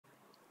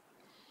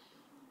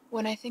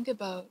When I think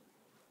about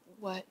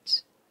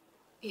what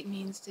it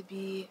means to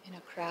be in a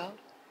crowd,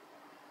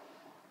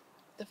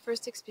 the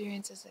first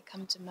experiences that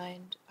come to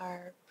mind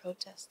are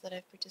protests that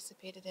I've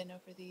participated in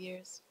over the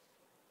years.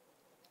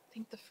 I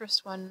think the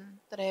first one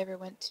that I ever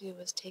went to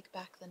was Take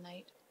Back the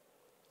Night.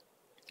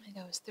 I think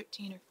I was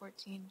 13 or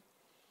 14.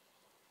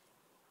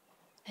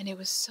 And it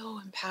was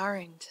so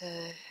empowering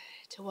to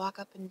walk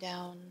up and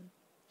down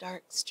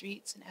dark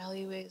streets and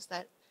alleyways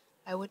that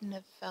I wouldn't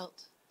have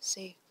felt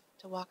safe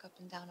to walk up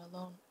and down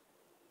alone.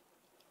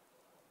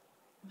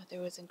 But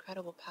there was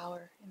incredible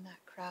power in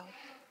that crowd,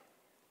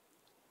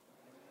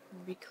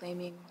 in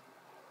reclaiming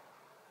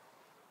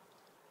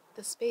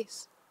the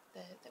space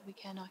that we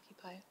can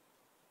occupy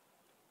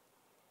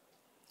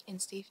in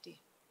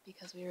safety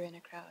because we were in a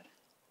crowd.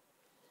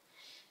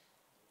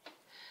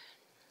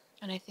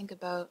 And I think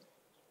about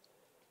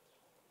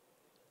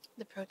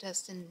the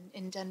protest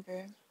in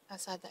Denver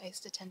outside the ICE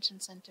detention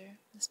center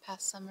this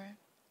past summer,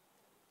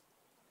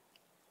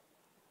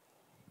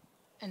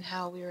 and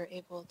how we were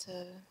able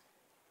to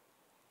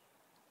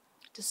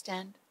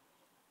stand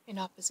in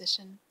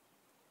opposition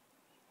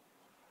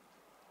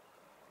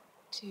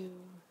to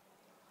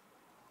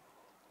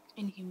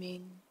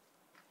inhumane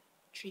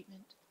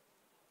treatment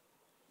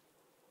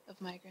of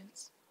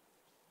migrants.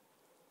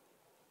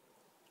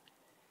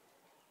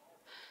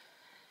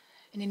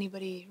 And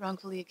anybody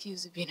wrongfully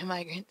accused of being a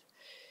migrant.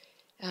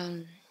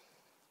 It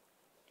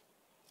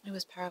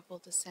was powerful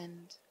to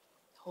send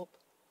hope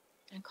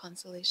and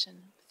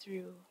consolation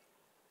through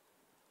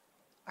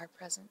our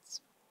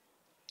presence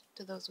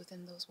to those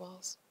within those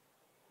walls.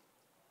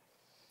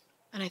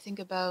 And I think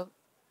about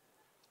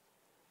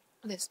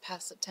this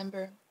past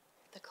September,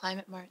 the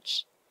climate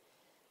march,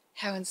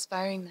 how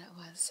inspiring that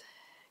was.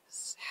 It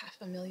was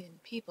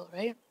 500,000 people,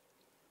 right?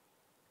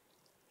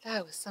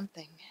 That was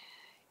something.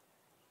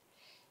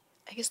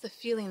 I guess the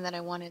feeling that I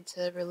wanted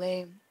to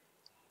relay,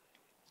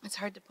 it's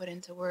hard to put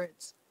into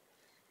words.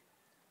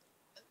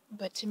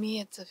 But to me,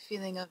 it's a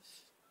feeling of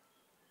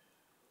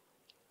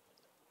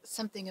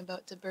something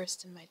about to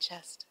burst in my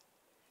chest,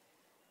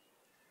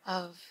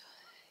 of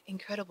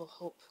incredible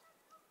hope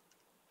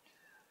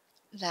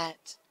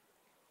that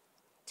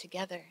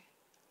together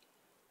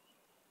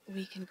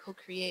we can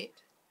co-create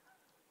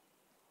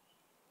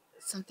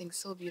something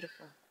so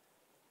beautiful,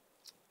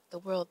 the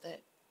world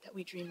that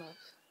we dream of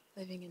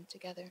living in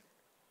together.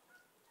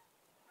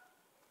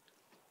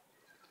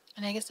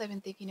 And I guess I've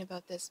been thinking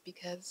about this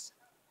because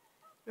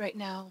right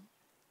now,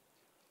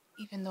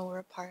 even though we're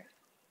apart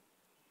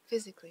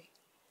physically,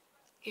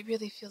 it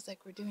really feels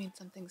like we're doing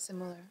something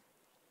similar.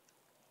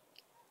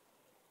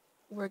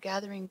 We're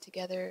gathering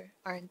together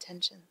our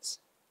intentions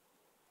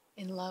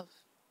in love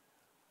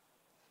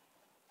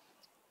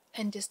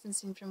and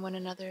distancing from one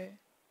another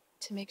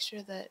to make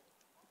sure that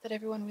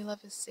everyone we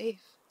love is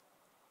safe.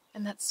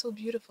 And that's so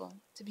beautiful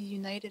to be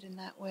united in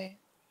that way.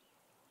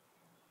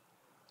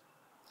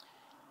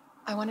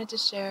 I wanted to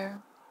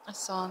share a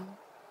song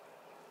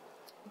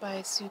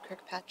by Sue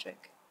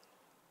Kirkpatrick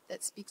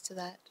that speaks to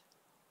that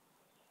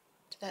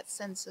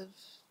sense of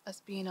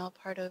us being all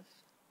part of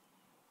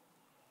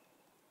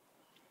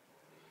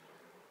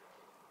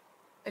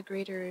a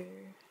greater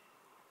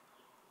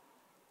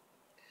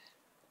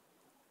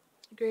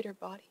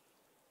body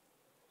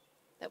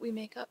that we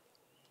make up.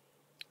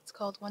 It's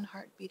called One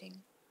Heart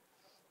Beating.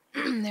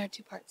 There are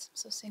two parts,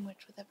 so sing with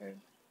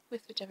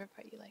whichever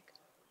part you like.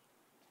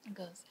 It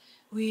goes,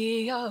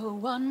 we are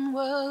one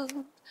world,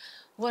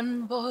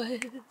 one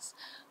voice,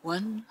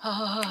 one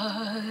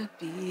heart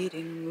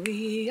beating.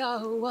 We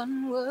are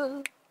one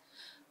world,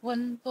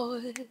 one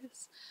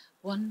voice,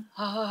 one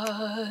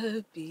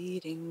heart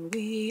beating.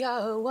 We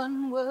are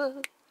one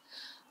world,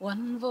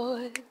 one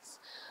voice,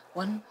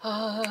 one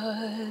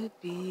heart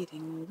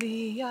beating.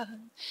 We are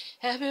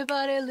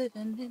everybody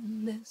living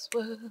in this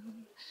world.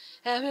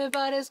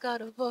 Everybody's got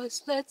a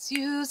voice, let's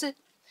use it.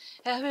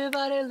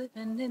 Everybody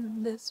living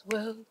in this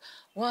world,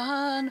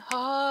 one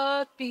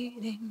heart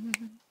beating.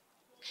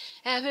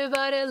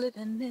 Everybody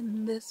living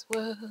in this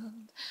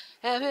world.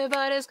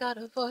 Everybody's got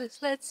a voice,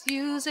 let's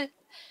use it.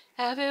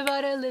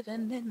 Everybody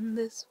living in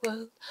this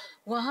world,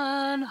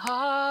 one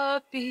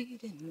heart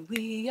beating.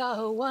 We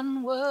are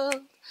one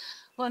world,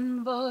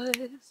 one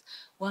voice,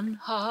 one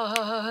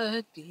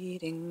heart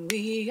beating.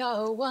 We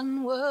are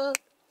one world,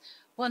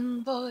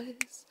 one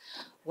voice,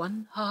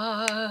 one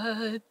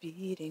heart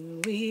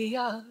beating. We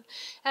are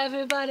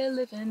everybody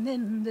living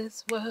in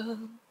this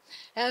world.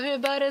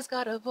 Everybody's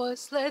got a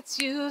voice, let's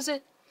use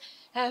it.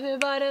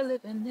 Everybody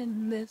living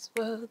in this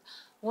world,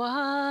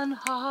 one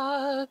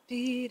heart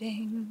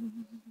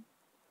beating.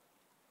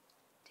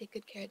 Take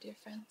good care, dear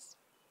friends.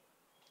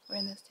 We're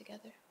in this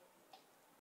together.